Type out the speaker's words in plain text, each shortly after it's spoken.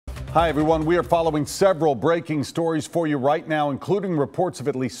Hi, everyone. We are following several breaking stories for you right now, including reports of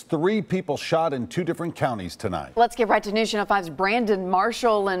at least 3 people shot in 2 different counties tonight. Let's get right to News Channel 5's Brandon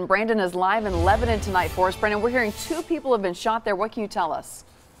Marshall. And Brandon is live in Lebanon tonight for us. Brandon, we're hearing 2 people have been shot there. What can you tell us?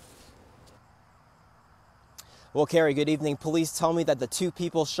 Well, Carrie, good evening. Police tell me that the 2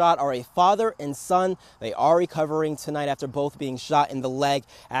 people shot are a father and son. They are recovering tonight after both being shot in the leg.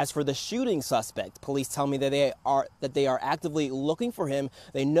 As for the shooting suspect, police tell me that they are actively looking for him.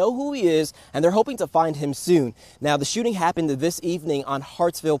 They know who he is, and they're hoping to find him soon. Now, the shooting happened this evening on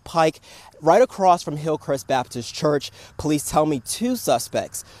Hartsville Pike, right across from Hillcrest Baptist Church. Police tell me 2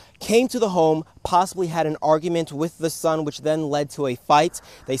 suspects came to the home, possibly had an argument with the son, which then led to a fight.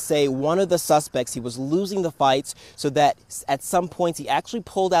 They say one of the suspects, he was losing the fight, so that at some point he actually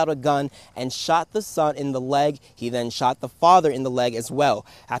pulled out a gun and shot the son in the leg. He then shot the father in the leg as well.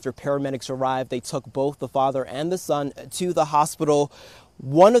 After paramedics arrived, they took both the father and the son to the hospital.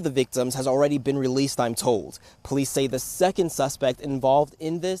 One of the victims has already been released, I'm told. Police say the second suspect involved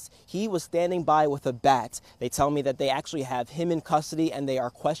in this, he was standing by with a bat. They tell me that they actually have him in custody and they are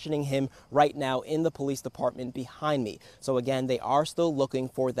questioning him right now in the police department behind me. So again, they are still looking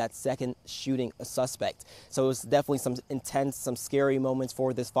for that second shooting suspect. So it's definitely some intense, some scary moments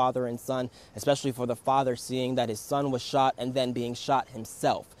for this father and son, especially for the father seeing that his son was shot and then being shot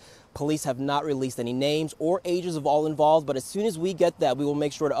himself. Police have not released any names or ages of all involved, but as soon as we get that, we will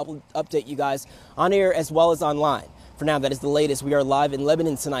make sure to update you guys on air as well as online. For now, that is the latest. We are live in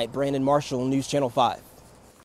Lebanon tonight. Brandon Marshall, News Channel 5.